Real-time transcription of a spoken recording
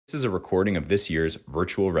This is a recording of this year's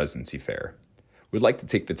Virtual Residency Fair. We'd like to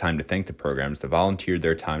take the time to thank the programs that volunteered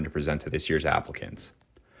their time to present to this year's applicants.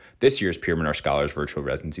 This year's PM&R Scholars Virtual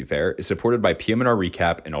Residency Fair is supported by PM&R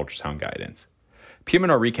Recap and Ultrasound Guidance.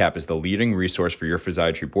 PM&R Recap is the leading resource for your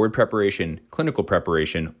physiatry board preparation, clinical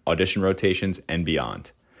preparation, audition rotations, and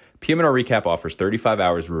beyond. PM&R Recap offers 35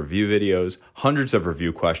 hours of review videos, hundreds of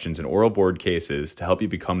review questions, and oral board cases to help you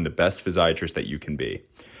become the best physiatrist that you can be.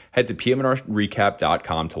 Head to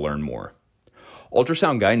pmrrecap.com to learn more.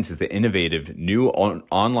 Ultrasound Guidance is the innovative new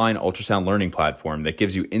online ultrasound learning platform that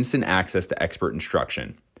gives you instant access to expert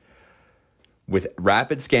instruction. With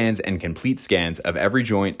rapid scans and complete scans of every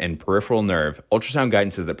joint and peripheral nerve, Ultrasound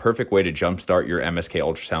Guidance is the perfect way to jumpstart your MSK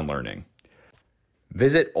ultrasound learning.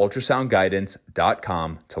 Visit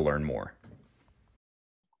ultrasoundguidance.com to learn more.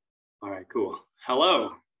 All right, cool.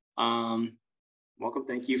 Hello. Welcome.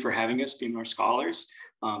 Thank you for having us, PM&R Scholars.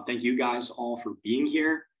 Thank you guys all for being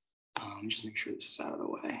here. Just make sure this is out of the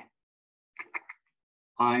way.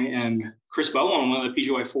 I am Chris Bowen. I'm one of the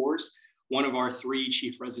PGY4s, one of our 3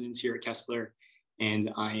 chief residents here at Kessler.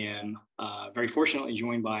 And I am very fortunately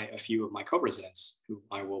joined by a few of my co-residents who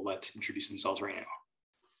I will let introduce themselves right now.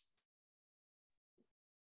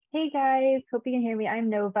 Hey guys, hope you can hear me. I'm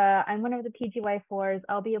Nova. I'm one of the PGY4s.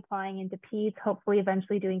 I'll be applying into PEDS, hopefully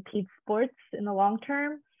eventually doing PEDS sports in the long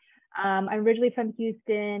term. I'm originally from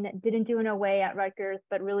Houston, didn't do an OA at Rutgers,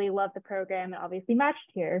 but really loved the program and obviously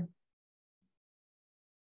matched here.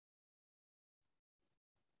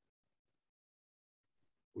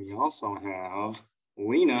 We also have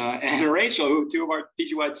Lena and Rachel, 2 of our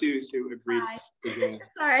PGY2s who agreed.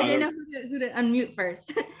 Sorry, I didn't know who to unmute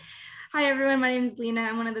first. Hi, everyone. My name is Lena.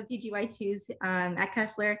 I'm one of the PGY2s at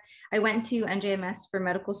Kessler. I went to NJMS for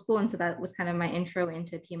medical school, and so that was kind of my intro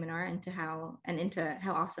into PM&R and into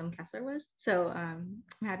how awesome Kessler was. So I'm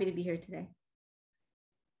happy to be here today.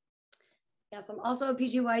 Yes, I'm also a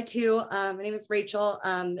PGY2. My name is Rachel,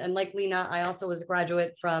 and like Lena, I also was a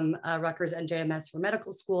graduate from Rutgers NJMS for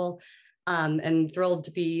medical school, and thrilled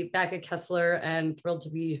to be back at Kessler and thrilled to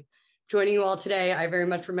be joining you all today. I very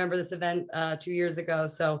much remember this event 2 years ago,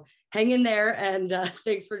 so hang in there, and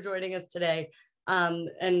thanks for joining us today.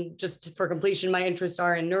 And just for completion, my interests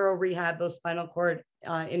are in neuro rehab, both spinal cord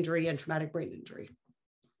injury and traumatic brain injury.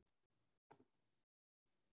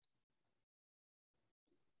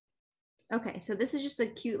 Okay, so this is just a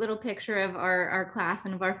cute little picture of our class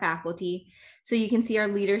and of our faculty. So you can see our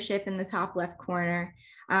leadership in the top left corner.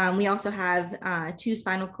 We also have 2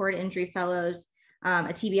 spinal cord injury fellows,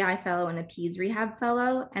 a TBI fellow and a PEDS rehab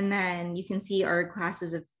fellow. And then you can see our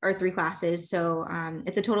classes of our 3 classes. So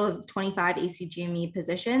it's a total of 25 ACGME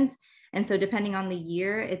positions. And so depending on the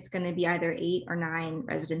year, it's going to be either 8 or 9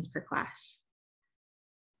 residents per class.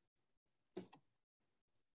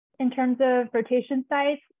 In terms of rotation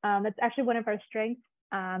sites, that's actually one of our strengths.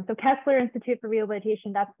 So Kessler Institute for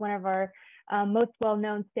Rehabilitation, that's one of our most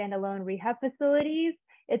well-known standalone rehab facilities.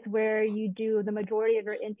 It's where you do the majority of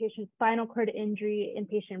your inpatient spinal cord injury,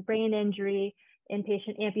 inpatient brain injury,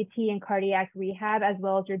 inpatient amputee and cardiac rehab, as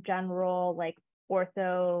well as your general like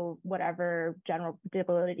ortho, whatever, general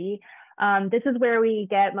disability. This is where we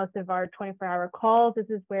get most of our 24-hour calls. This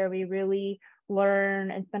is where we really learn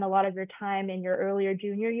and spend a lot of your time in your earlier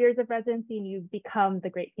junior years of residency, and you become the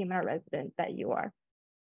great PM&R resident that you are.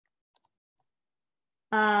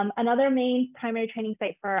 Another main primary training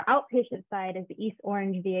site for our outpatient side is the East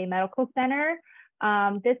Orange VA Medical Center.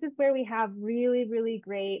 This is where we have really, really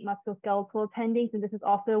great musculoskeletal attendings, and this is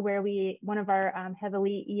also where one of our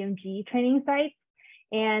heavily EMG training sites.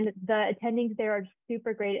 And the attendings there are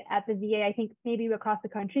super great at the VA. I think maybe across the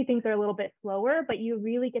country, things are a little bit slower, but you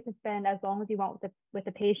really get to spend as long as you want with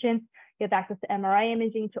the patients. You have access to MRI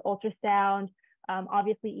imaging, to ultrasound,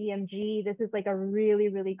 obviously EMG. This is like a really,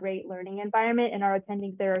 really great learning environment, and our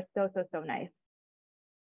attendings there are so, so, so nice.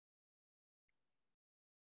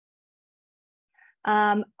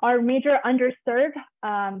 Our major underserved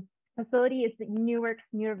facility is the Newark's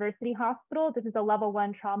University Hospital. This is a level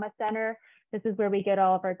 1 trauma center. This is where we get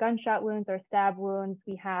all of our gunshot wounds, our stab wounds.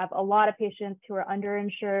 We have a lot of patients who are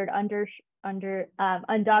underinsured,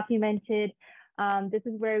 undocumented. This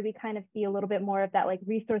is where we kind of see a little bit more of that like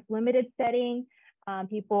resource limited setting,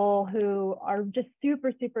 people who are just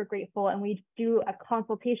super, super grateful. And we do a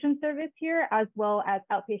consultation service here as well as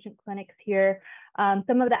outpatient clinics here.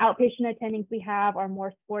 Some of the outpatient attendings we have are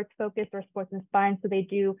more sports focused or sports and spine. So they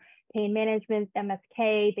do pain management,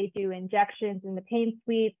 MSK, they do injections in the pain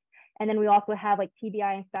suites. And then we also have like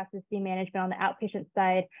TBI and spasticity management on the outpatient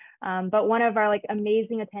side. But one of our like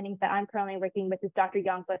amazing attendings that I'm currently working with is Dr.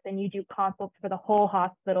 Youngblood, and you do consults for the whole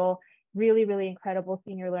hospital. Really, really incredible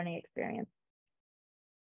senior learning experience.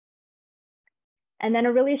 And then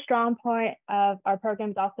a really strong point of our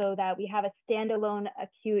program is also that we have a standalone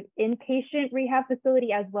acute inpatient rehab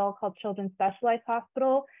facility as well called Children's Specialized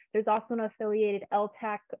Hospital. There's also an affiliated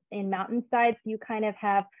LTAC in Mountainside. So you kind of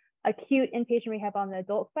have acute inpatient rehab on the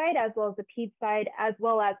adult side, as well as the ped side, as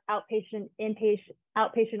well as outpatient,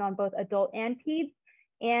 outpatient on both adult and peds,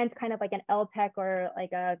 and kind of like an LTAC or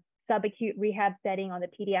like a subacute rehab setting on the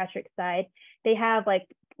pediatric side. They have like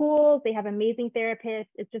pools, they have amazing therapists.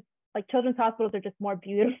 It's just like children's hospitals are just more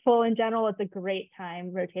beautiful in general. It's a great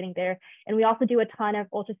time rotating there. And we also do a ton of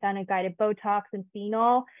ultrasound and guided Botox and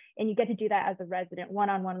phenol, and you get to do that as a resident,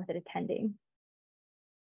 one-on-one with an attending.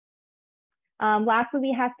 Lastly,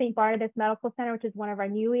 we have St. Barnabas Medical Center, which is one of our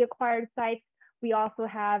newly acquired sites. We also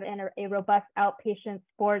have a robust outpatient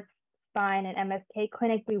sports, spine, and MSK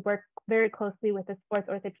clinic. We work very closely with the sports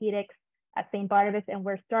orthopedics at St. Barnabas, and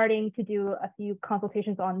we're starting to do a few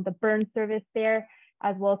consultations on the burn service there,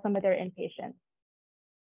 as well as some of their inpatients.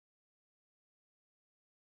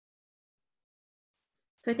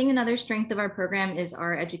 So I think another strength of our program is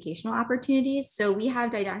our educational opportunities. So we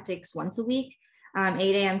have didactics once a week, 8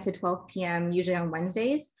 a.m. to 12 p.m., usually on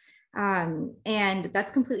Wednesdays. And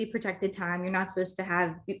that's completely protected time. You're not supposed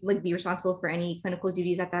to be responsible for any clinical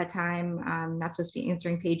duties at that time. Not supposed to be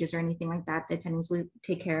answering pages or anything like that. The attendings will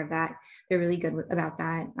take care of that. They're really good about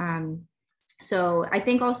that. So I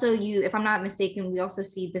think also if I'm not mistaken, we also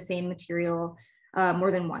see the same material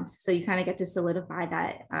more than once. So you kind of get to solidify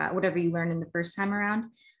that whatever you learned in the first time around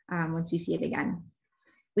once you see it again.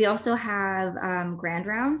 We also have grand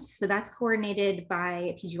rounds. So that's coordinated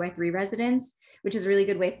by PGY3 residents, which is a really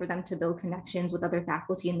good way for them to build connections with other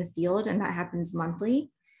faculty in the field. And that happens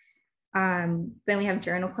monthly. Then we have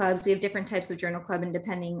journal clubs. We have different types of journal club, and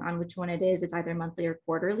depending on which one it is, it's either monthly or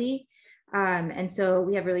quarterly. And so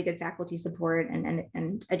we have really good faculty support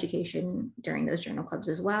and education during those journal clubs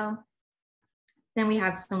as well. Then we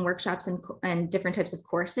have some workshops and different types of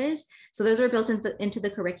courses. So those are built into the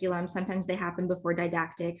curriculum. Sometimes they happen before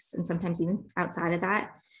didactics and sometimes even outside of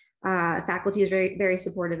that. Faculty is very, very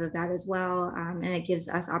supportive of that as well. And it gives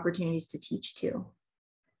us opportunities to teach too.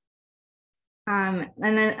 And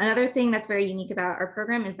then another thing that's very unique about our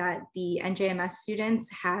program is that the NJMS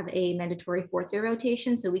students have a mandatory fourth-year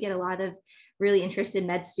rotation. So we get a lot of really interested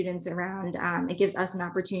med students around. It gives us an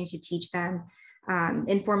opportunity to teach them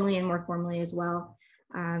informally and more formally as well.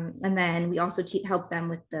 And then we also help them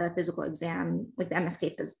with the physical exam, with the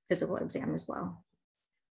MSK physical exam as well.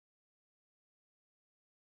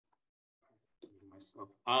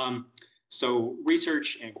 So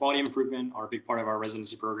research and quality improvement are a big part of our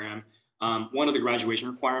residency program. One of the graduation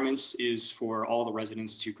requirements is for all the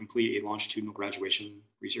residents to complete a longitudinal graduation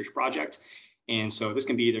research project. And so this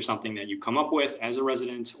can be either something that you come up with as a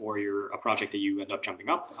resident, or a project that you end up jumping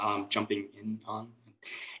in on.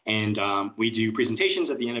 And we do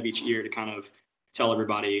presentations at the end of each year to kind of tell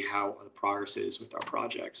everybody how the progress is with our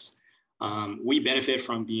projects. We benefit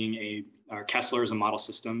from being our Kessler is a model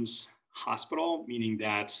systems hospital, meaning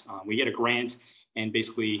that we get a grant, and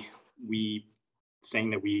basically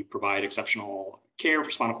saying that we provide exceptional care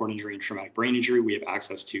for spinal cord injury and traumatic brain injury. We have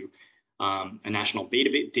access to a national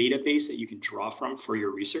database that you can draw from for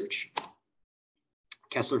your research.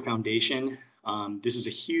 Kessler Foundation. This is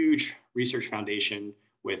a huge research foundation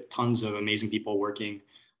with tons of amazing people working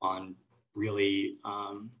on really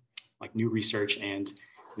like new research, and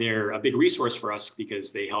they're a big resource for us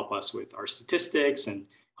because they help us with our statistics and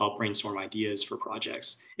help brainstorm ideas for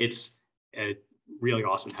projects. It's really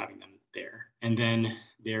awesome having them there. And then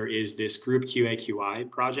there is this group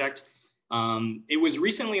QA/QI project. It was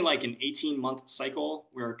recently like an 18-month cycle,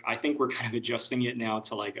 where I think we're kind of adjusting it now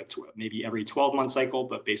to like maybe every 12-month cycle,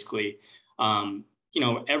 but basically,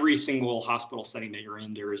 every single hospital setting that you're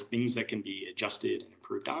in, there is things that can be adjusted and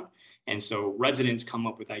improved on. And so residents come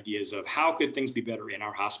up with ideas of how could things be better in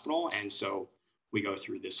our hospital. And so we go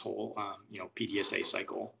through this whole, PDSA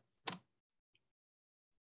cycle.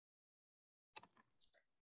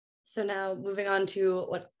 So now moving on to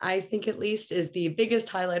what I think at least is the biggest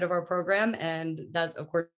highlight of our program, and that of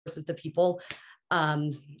course is the people.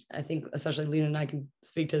 I think especially Lena and I can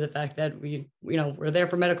speak to the fact that we're there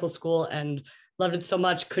for medical school and loved it so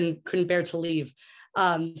much, couldn't bear to leave.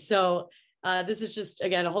 So this is just,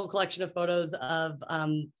 again, a whole collection of photos of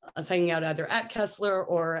us hanging out either at Kessler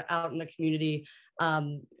or out in the community.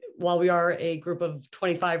 While we are a group of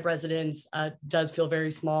 25 residents, does feel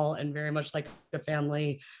very small and very much like a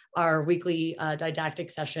family. Our weekly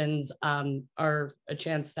didactic sessions are a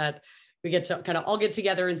chance that we get to kind of all get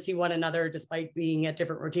together and see one another despite being at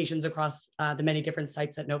different rotations across the many different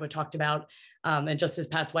sites that Nova talked about. And just this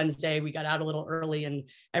past Wednesday, we got out a little early and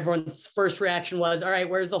everyone's first reaction was, all right,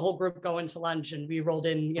 where's the whole group going to lunch? And we rolled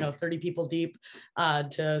in, 30 people deep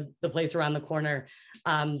to the place around the corner.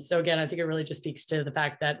 So again, I think it really just speaks to the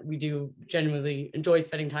fact that we do genuinely enjoy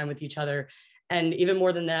spending time with each other. And even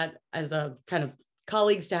more than that, as a kind of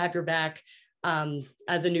colleagues to have your back, as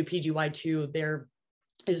a new PGY2, there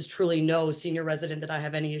is truly no senior resident that I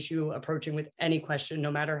have any issue approaching with any question,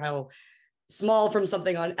 no matter how small, from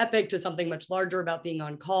something on Epic to something much larger about being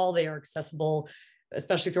on call. They are accessible,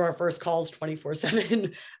 especially through our first calls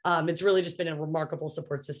 24/7. It's really just been a remarkable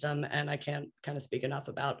support system. And I can't kind of speak enough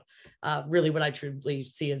about really what I truly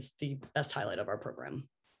see as the best highlight of our program.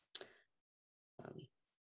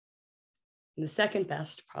 And the second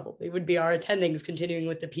best probably would be our attendings, continuing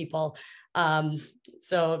with the people.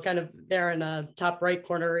 So kind of there in the top right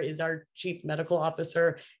corner is our chief medical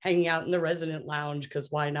officer hanging out in the resident lounge,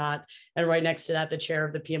 because why not? And right next to that, the chair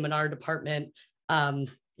of the PM&R department, kind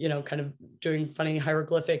of doing funny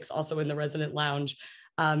hieroglyphics also in the resident lounge.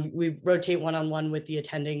 We rotate one-on-one with the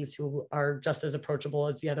attendings who are just as approachable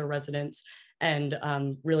as the other residents, and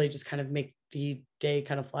really just kind of make the day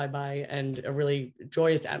kind of fly by and a really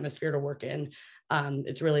joyous atmosphere to work in.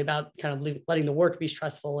 It's really about kind of letting the work be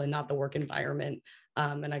stressful and not the work environment.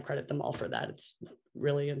 And I credit them all for that. It's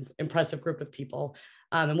really an impressive group of people.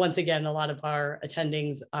 And once again, a lot of our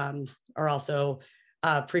attendings are also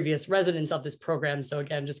previous residents of this program. So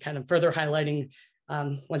again, just kind of further highlighting,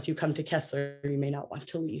 once you come to Kessler, you may not want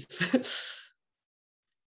to leave.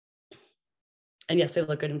 And yes, they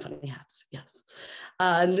look good in funny hats, yes.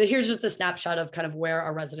 Here's just a snapshot of kind of where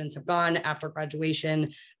our residents have gone after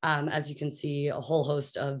graduation. As you can see, a whole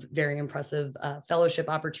host of very impressive fellowship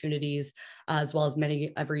opportunities, as well as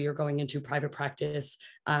many every year going into private practice.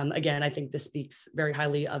 Again, I think this speaks very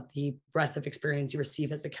highly of the breadth of experience you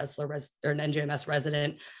receive as a Kessler or an NJMS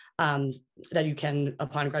resident, that you can,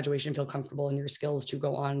 upon graduation, feel comfortable in your skills to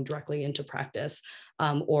go on directly into practice,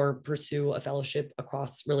 or pursue a fellowship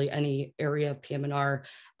across really any area of PM&R.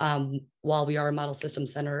 While we are a model system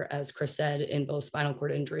center, as Chris said, in both spinal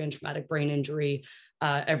cord injury and traumatic brain injury,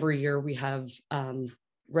 every year we have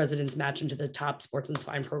residents match into the top sports and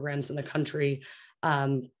spine programs in the country.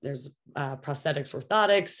 There's prosthetics,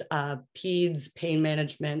 orthotics, peds, pain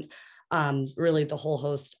management, really the whole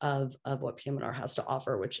host of what PM&R has to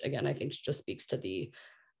offer, which again, I think just speaks to the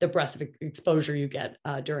breadth of exposure you get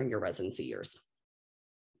during your residency years.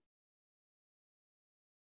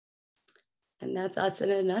 And that's us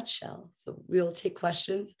in a nutshell. So we'll take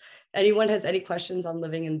questions. Anyone has any questions on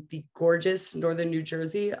living in the gorgeous Northern New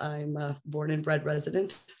Jersey? I'm a born and bred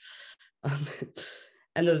resident.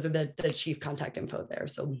 And those are the chief contact info there.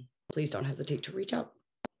 So please don't hesitate to reach out.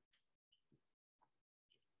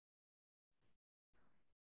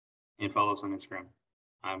 And follow us on Instagram.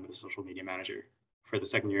 I'm the social media manager for the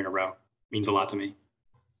second year in a row. It means a lot to me.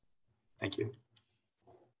 Thank you.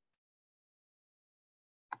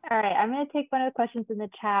 All right, I'm going to take one of the questions in the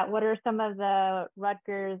chat. What are some of the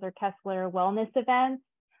Rutgers or Kessler wellness events?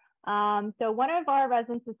 So one of our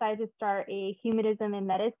residents decided to start a humanism and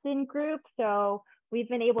medicine group. So we've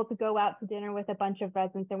been able to go out to dinner with a bunch of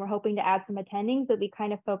residents, and we're hoping to add some attendings, but we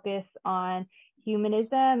kind of focus on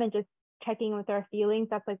humanism and just checking with our feelings.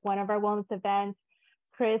 That's like one of our wellness events.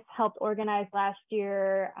 Chris helped organize last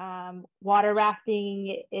year water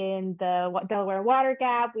rafting in the Delaware Water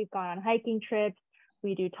Gap. We've gone on hiking trips.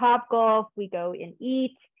 We do Top Golf, we go and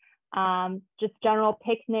eat, just general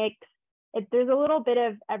picnics. There's a little bit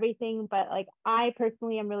of everything, but like I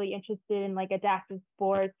personally am really interested in like adaptive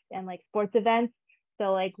sports and like sports events.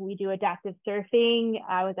 So like we do adaptive surfing.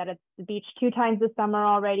 I was at the beach 2 times this summer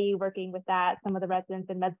already working with that. Some of the residents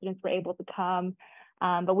and residents were able to come.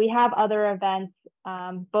 But we have other events,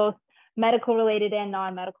 both medical related and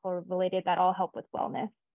non-medical related, that all help with wellness.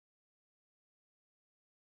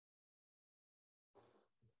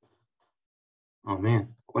 Oh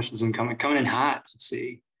man, questions coming in hot. Let's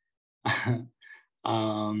see. Do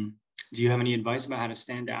you have any advice about how to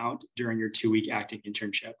stand out during your 2-week acting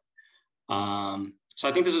internship? So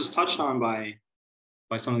I think this was touched on by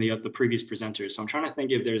some of the previous presenters. So I'm trying to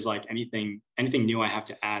think if there's like anything new I have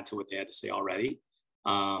to add to what they had to say already.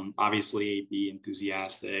 Obviously be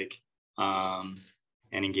enthusiastic and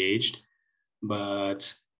engaged,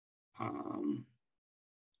 but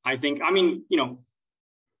I think,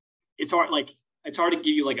 it's hard to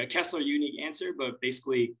give you like a Kessler unique answer, but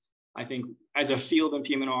basically I think as a field in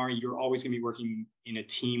PM&R, you're always going to be working in a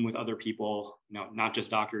team with other people, not just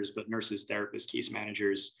doctors, but nurses, therapists, case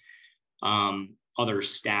managers. other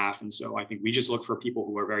staff. And so I think we just look for people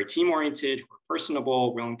who are very team-oriented, who are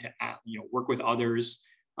personable, willing to work with others.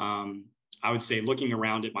 I would say looking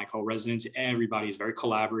around at my co-residents, everybody is very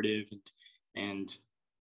collaborative and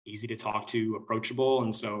easy to talk to, approachable.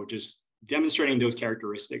 And so just demonstrating those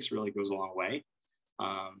characteristics really goes a long way.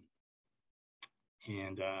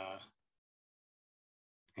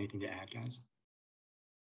 Anything to add, guys?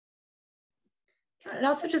 And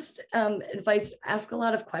also just advice, ask a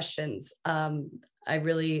lot of questions. I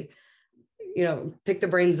really, pick the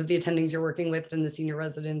brains of the attendings you're working with and the senior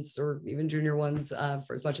residents or even junior ones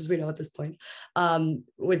for as much as we know at this point,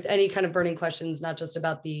 with any kind of burning questions, not just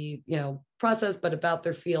about the, process, but about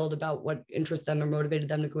their field, about what interests them or motivated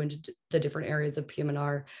them to go into the different areas of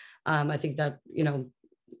PM&R. I think that,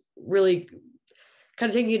 really kind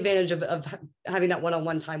of taking advantage of having that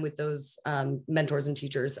one-on-one time with those mentors and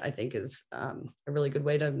teachers, I think is a really good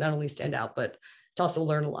way to not only stand out, but to also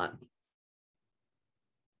learn a lot.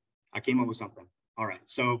 I came up with something. All right.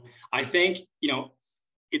 So I think,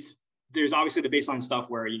 there's obviously the baseline stuff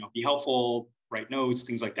where, be helpful, write notes,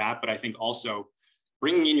 things like that. But I think also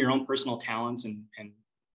bringing in your own personal talents and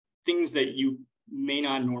things that you may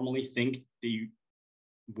not normally think that you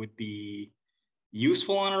would be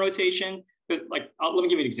useful on a rotation. But let me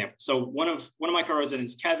give you an example. So one of my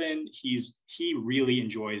co-residents, Kevin, he really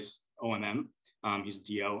enjoys OMM. He's a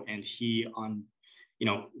DO, and he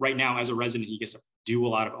right now as a resident, he gets to do a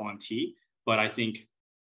lot of OMT. But I think,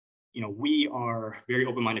 we are very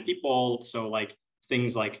open-minded people. So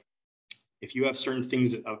things like if you have certain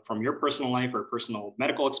things from your personal life or personal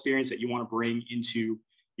medical experience that you want to bring into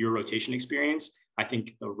your rotation experience, I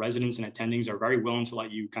think the residents and attendings are very willing to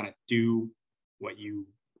let you kind of do what you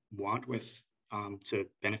want with to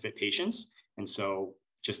benefit patients. And so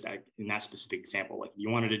just in that specific example, you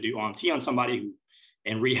wanted to do OMT on somebody who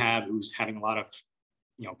in rehab who's having a lot of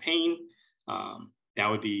pain, that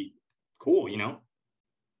would be cool,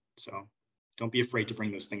 so don't be afraid to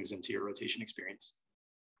bring those things into your rotation experience.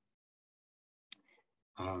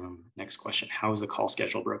 Next question, how is the call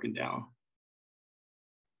schedule broken down?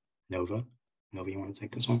 Nova, you want to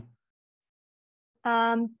take this one?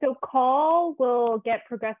 So call will get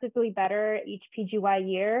progressively better each PGY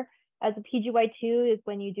year. As a PGY2 is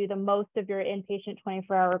when you do the most of your inpatient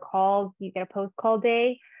 24-hour calls, you get a post-call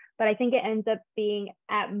day, but I think it ends up being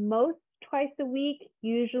at most twice a week.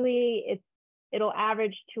 Usually it'll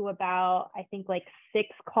average to about, I think 6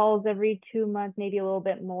 calls every 2 months, maybe a little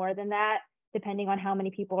bit more than that, depending on how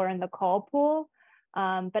many people are in the call pool.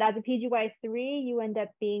 But as a PGY3, you end up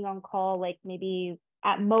being on call maybe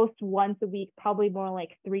at most once a week, probably more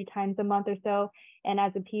 3 times a month or so. And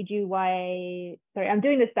as a PGY, sorry, I'm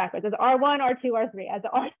doing this backwards. As R1, R2, R3. As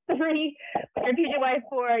R3 or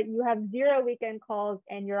PGY4, you have 0 weekend calls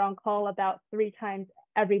and you're on call about 3 times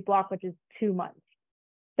every block, which is 2 months.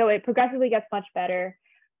 So it progressively gets much better,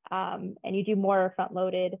 and you do more front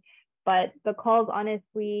loaded. But the calls,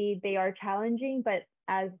 honestly, they are challenging, but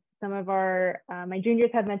as some of our, my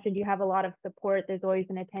juniors have mentioned, you have a lot of support. There's always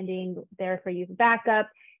an attending there for you to back up.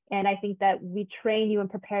 And I think that we train you and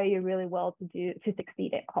prepare you really well to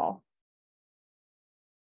succeed at call.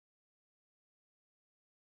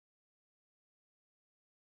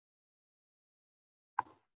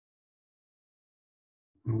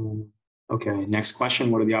 Okay, next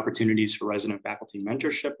question. What are the opportunities for resident faculty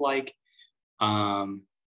mentorship like?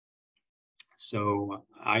 So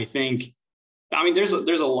I think, there's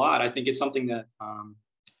a lot. I think it's something that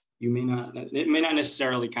it may not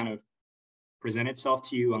necessarily kind of present itself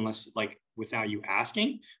to you unless without you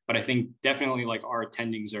asking, but I think definitely our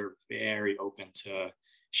attendings are very open to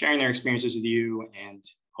sharing their experiences with you and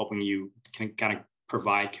helping you can kind of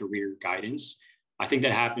provide career guidance. I think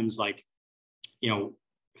that happens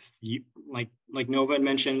Nova had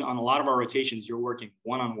mentioned, on a lot of our rotations, you're working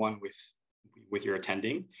one-on-one with your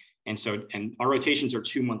attending. And our rotations are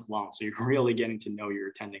 2 months long. So you're really getting to know your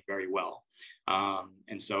attending very well.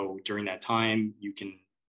 And so during that time, you can,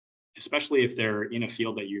 especially if they're in a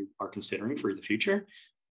field that you are considering for the future,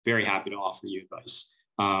 very happy to offer you advice.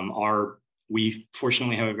 We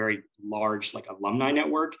fortunately have a very large alumni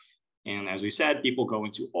network. And as we said, people go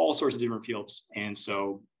into all sorts of different fields. And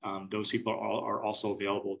so those people are also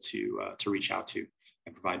available to reach out to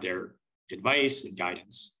and provide their advice and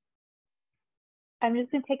guidance. I'm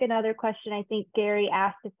just going to take another question. I think Gary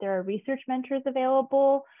asked if there are research mentors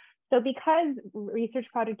available. So because research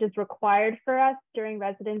project is required for us during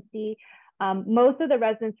residency, most of the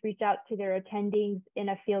residents reach out to their attendings in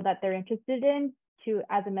a field that they're interested in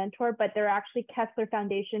as a mentor, but there are actually Kessler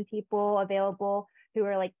Foundation people available who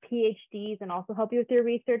are PhDs and also help you with your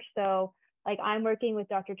research. So I'm working with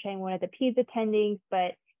Dr. Chang, one of the PEDS attendings,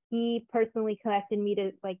 but he personally connected me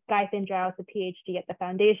to like Guy Thin-Giles, a PhD at the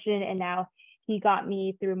foundation, and now he got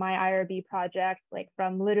me through my IRB project, like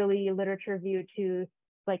from literally literature review to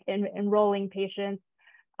like enrolling patients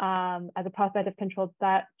as a prospective controlled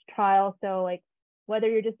trial. So like whether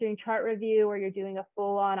you're just doing chart review or you're doing a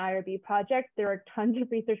full-on IRB project, there are tons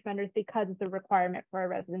of research vendors because it's a requirement for a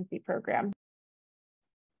residency program.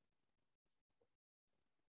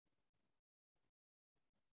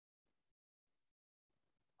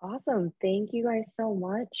 Awesome. Thank you guys so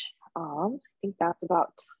much. I think that's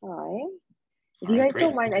about time. If you All right, guys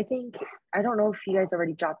don't great. mind, I don't know if you guys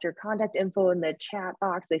already dropped your contact info in the chat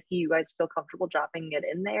box. If you guys feel comfortable dropping it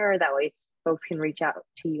in there, that way folks can reach out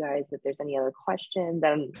to you guys if there's any other questions.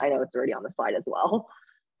 And I know it's already on the slide as well.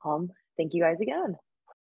 Thank you guys again.